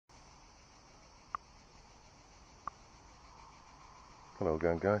Hello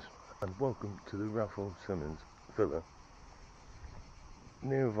again, guys, and welcome to the Raffle Simmons Villa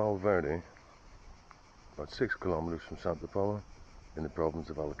near Valverde, about 6 kilometers from Santa Pola in the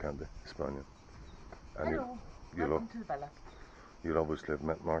province of Alicante, Spain. And Hello, welcome to the villa. You'll obviously have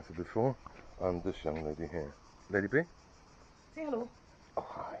met Martha before, and this young lady here. Lady B? Say hello. Oh,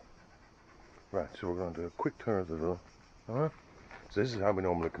 hi. Right, so we're going to do a quick tour of the villa. Alright? So this is how we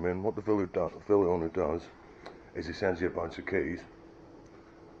normally come in. What the villa owner does is he sends you a bunch of keys,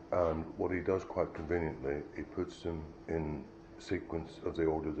 and what he does quite conveniently, he puts them in sequence of the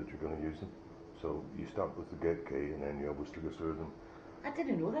order that you're going to use them. So you start with the gate key and then you obviously go through them. I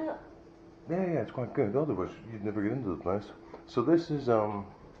didn't know that. Yeah, it's quite good. Otherwise you'd never get into the place. So this is the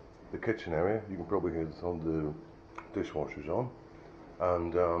kitchen area. You can probably hear some of the dishwashers on,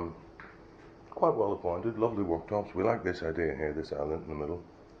 and quite well appointed, lovely worktops. We like this idea here, this island in the middle.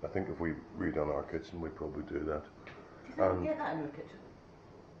 I think if we redone our kitchen we'd probably do that. Do you think we get that in your kitchen?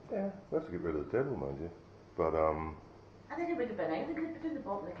 Yeah, we have to get rid of the table, mind you. But I think it would have been anything could put in the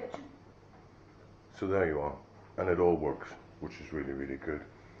bottom of the kitchen. so there you are, and it all works, which is really, really good.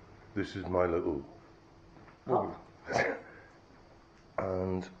 This is my little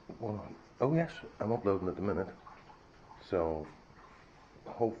and oh yes, I'm uploading at the minute, so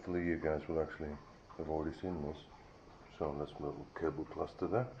hopefully you guys will actually have already seen this. So that's my little cable cluster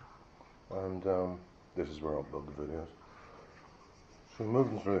there, and this is where I upload the videos. So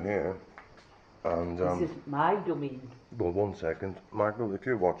moving through here, and this is my domain. well, 1 second, Michael, if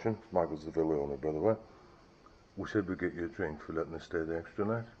you're watching, Michael's the villa owner, by the way. We said we'd get you a drink for letting us stay the extra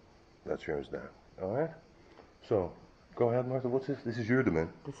night. That's yours now. Alright? So, go ahead, Martha. What's this? This is your domain.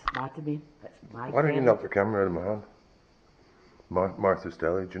 This is my domain. That's my Why don't you knock the camera out of my hand? Martha's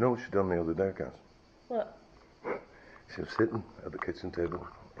Deli. Do you know what she done the other day, guys? What? She was sitting at the kitchen table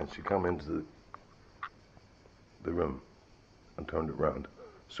and she come into the room and turned it round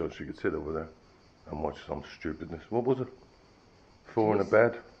so she could sit over there and watch some stupidness. What was it? Four in a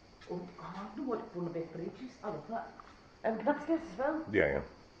bed? Oh, I don't want to go in a bed for ages. I love that. And we can upstairs as well. Yeah.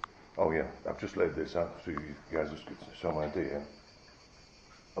 Oh yeah, I've just laid this out so you guys just get some idea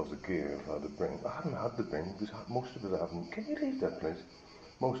of the gear of how to bring. I haven't had to bring because most of it I haven't. Can you leave that, please?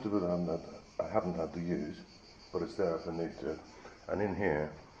 Most of it I haven't had to use, but it's there if I need to. And in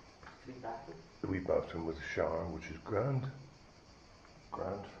here, the wee bathroom with a shower, which is grand,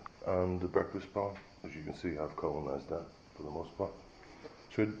 and the breakfast bar. As you can see, I've colonised that for the most part.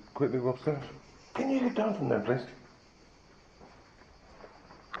 Should we quickly go upstairs? Can you get down from there, please?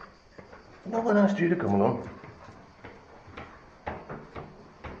 No one asked you to come along.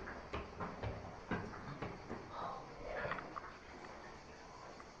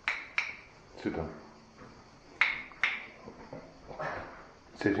 Sit down.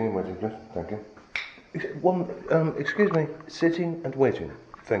 Sitting and waiting, please. Thank you. Excuse me. Sitting and waiting.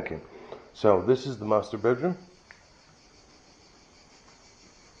 Thank you. So this is the master bedroom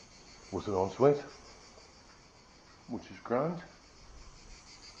with an ensuite, which is grand.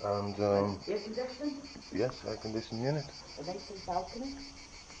 And air conditioning? yes, air conditioning unit. A nice little balcony.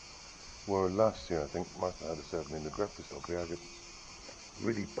 Where last year I think Martha had a serve me in the breakfast up here. I got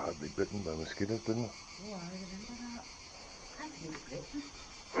really badly bitten by mosquitoes, didn't I? Oh, I remember that. I can make breakfast.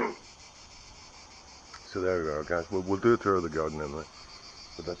 So there we are, guys. We'll do a tour of the garden anyway,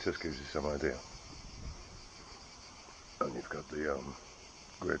 but that just gives you some idea. And you've got the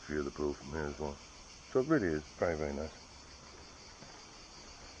great view of the pool from here as well. So it really is very, very nice.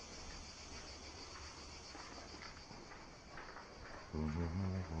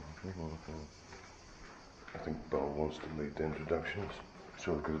 I think Beau wants to lead the introductions.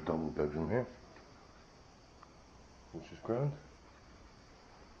 So we've got a double bedroom here, which is grand.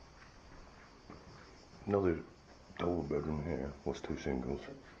 Another double bedroom here, was 2 singles,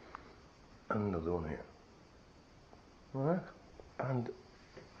 and another one here. Alright, and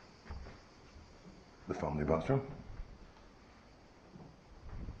the family bathroom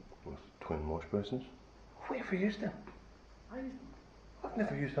with twin wash basins. Have we ever used them? I've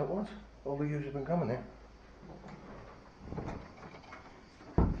never used that once. All the years I've been coming here.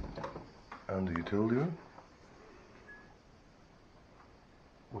 And the utility room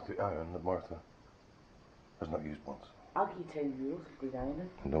with the iron that Martha has not used once. I'll give you €10 for good ironing.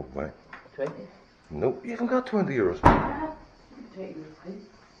 No way. 20. Nope, you haven't got €20. Yeah, €20, please.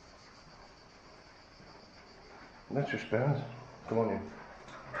 That's your spend. Come on in.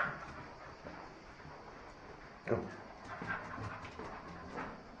 Go.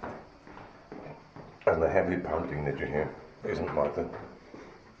 And the heavy panting that you hear isn't Martha,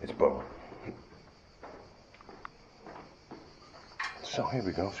 it's Beau. So here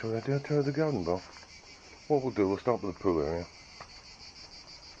we go. Shall I do a tour of the garden, Beau? What we'll do, we'll start with the pool area.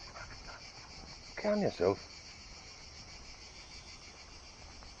 Can yourself.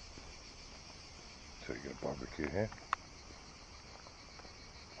 So you get a barbecue here.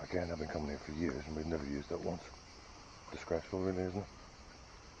 Again, I've been coming here for years and we've never used that once. Disgraceful really, isn't it?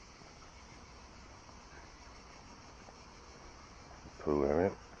 Pool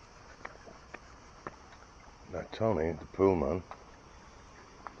area. Now Tony, the pool man,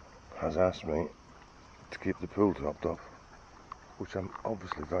 has asked me to keep the pool topped up, which I'm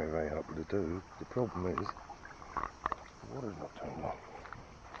obviously very, very happy to do. The problem is, the water's not turned on.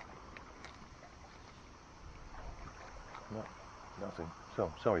 No, nothing.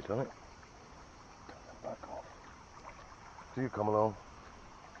 So, sorry Tony. Turn that back off. Do you come along?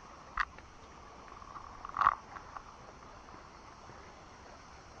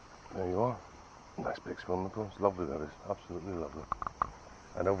 There you are. Nice big swimming pool. It's lovely, that is. Absolutely lovely.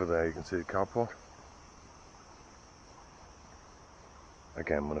 And over there you can see the carport.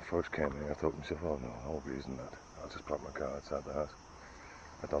 Again, when I first came here, I thought to myself, oh no, I won't be using that. I'll just park my car outside the house.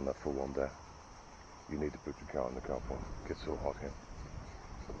 I've done that for one day. You need to put your car in the carport. It gets so hot here.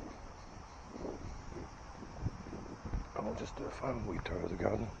 And I'll just do a final wee tour of the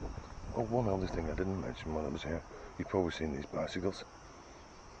garden. Oh, one other thing I didn't mention while I was here. You've probably seen these bicycles.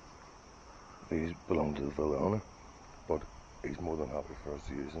 These belong to the villa owner, but he's more than happy for us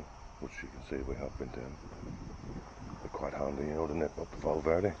to use them, which you can see we have been doing. They're quite handy, you know, to nip up to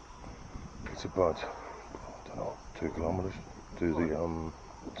Valverde. It's about, I don't know, 2 kilometres to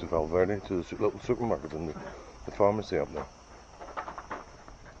the to Valverde, to the little supermarket and the pharmacy up there.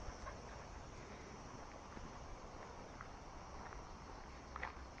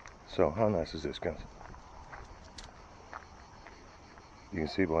 So how nice is this, guys? You can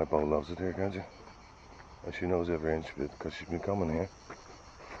see why Beau loves it here, can't you? And she knows every inch of it because she's been coming here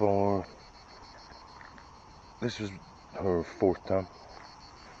for, this is her 4th time.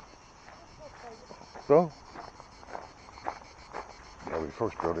 So, yeah, we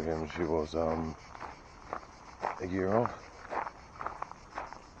first brought her here when she was a year old.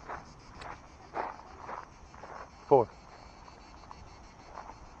 4th.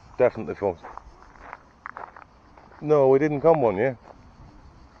 Definitely 4th. No, we didn't come one year.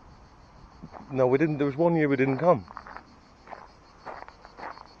 No, we didn't. There was one year we didn't come.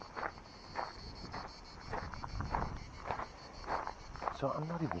 So I'm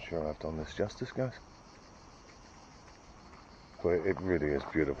not even sure I've done this justice, guys. But it really is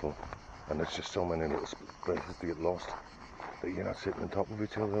beautiful. And there's just so many little places to get lost that you're not sitting on top of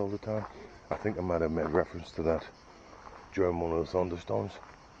each other all the time. I think I might have made reference to that during one of the thunderstorms.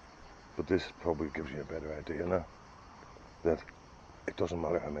 But this probably gives you a better idea now. That it doesn't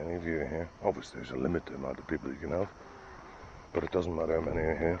matter how many of you are here. Obviously there's a limit to the amount of people you can have. But it doesn't matter how many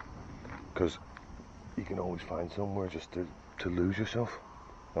are here. Because you can always find somewhere just to lose yourself.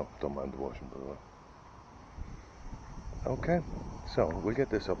 Oh, don't mind the washing, by the way. Okay, so we'll get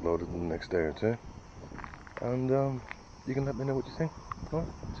this uploaded in the next day or two. And you can let me know what you think. Alright,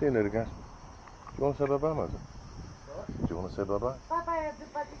 see you later, guys. Do you want to say bye-bye, Martha? What? Do you want to say bye-bye? Bye-bye,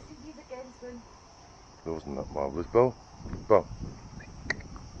 everybody. See you again soon. Wasn't that marvellous, Beau? Beau,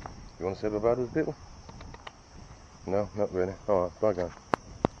 you want to say bye-bye to the people? No, not really. Alright, bye, guys.